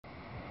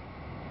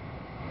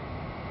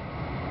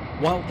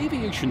While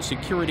aviation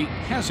security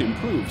has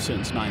improved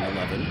since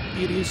 9/11,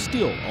 it is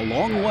still a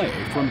long way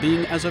from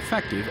being as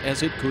effective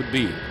as it could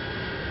be.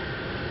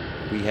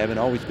 We haven't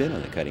always been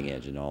on the cutting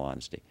edge, in all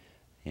honesty.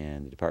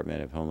 And the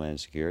Department of Homeland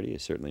Security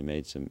has certainly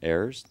made some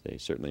errors. They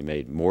certainly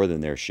made more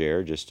than their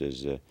share, just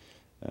as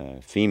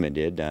FEMA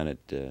did down at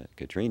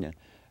Katrina.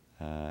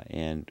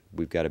 And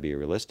we've got to be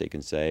realistic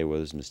and say, well,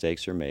 those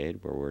mistakes are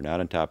made, where we're not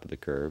on top of the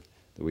curve,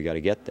 that we got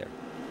to get there.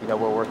 You know,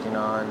 we're working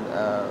on,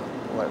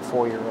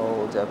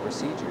 4-year-old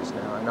procedures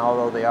now, and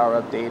although they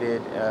are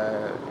updated,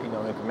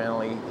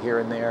 incrementally here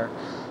and there,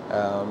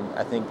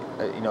 I think,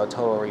 a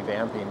total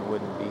revamping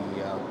wouldn't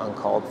be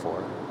uncalled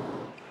for.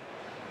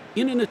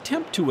 In an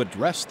attempt to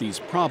address these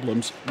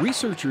problems,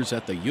 researchers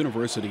at the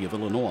University of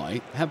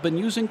Illinois have been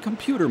using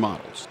computer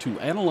models to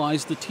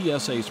analyze the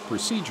TSA's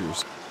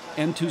procedures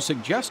and to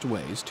suggest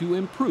ways to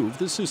improve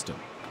the system.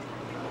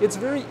 It's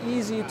very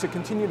easy to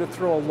continue to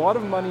throw a lot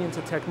of money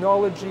into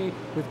technology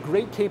with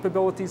great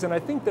capabilities, and I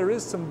think there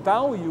is some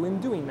value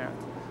in doing that.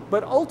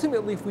 But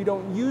ultimately, if we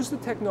don't use the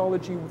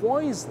technology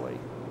wisely,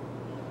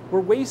 we're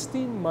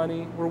wasting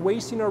money, we're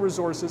wasting our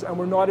resources, and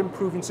we're not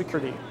improving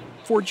security.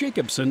 For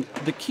Jacobson,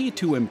 the key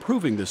to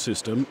improving the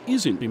system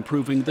isn't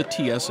improving the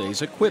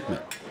TSA's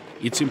equipment.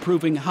 It's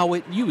improving how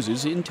it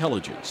uses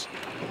intelligence.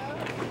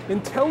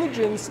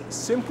 Intelligence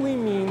simply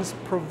means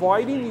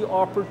providing the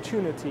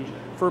opportunity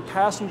for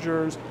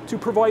passengers to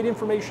provide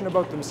information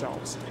about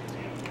themselves.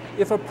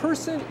 If a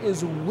person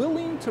is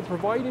willing to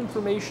provide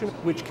information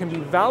which can be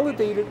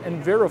validated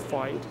and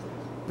verified,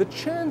 the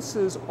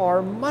chances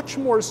are much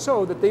more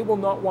so that they will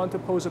not want to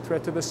pose a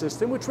threat to the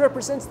system, which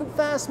represents the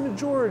vast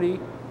majority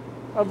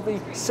of the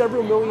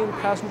several million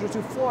passengers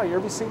who fly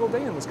every single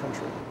day in this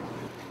country.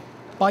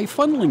 By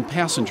funneling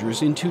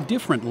passengers into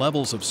different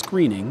levels of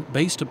screening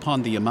based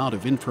upon the amount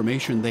of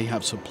information they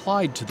have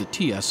supplied to the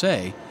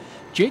TSA,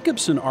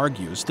 Jacobson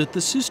argues that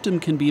the system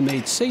can be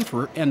made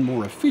safer and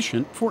more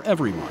efficient for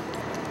everyone.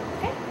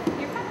 Okay,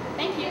 you're fine.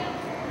 Thank you.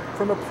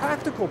 From a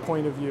practical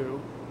point of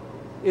view,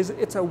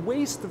 it's a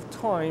waste of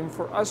time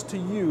for us to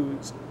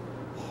use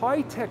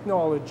high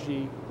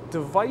technology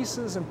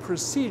devices and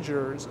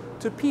procedures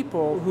to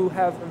people who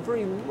have a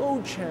very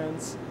low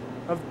chance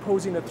of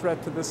posing a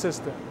threat to the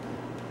system.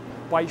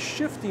 By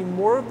shifting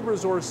more of the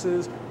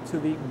resources to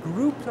the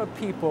group of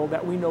people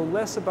that we know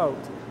less about,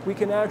 we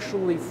can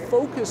actually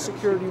focus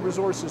security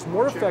resources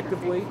more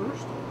effectively,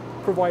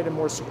 provide a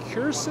more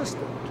secure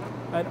system,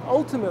 and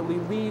ultimately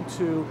lead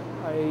to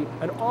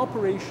an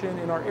operation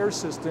in our air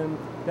system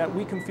that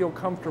we can feel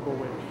comfortable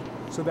with,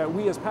 so that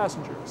we as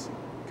passengers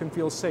can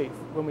feel safe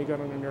when we get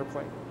on an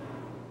airplane.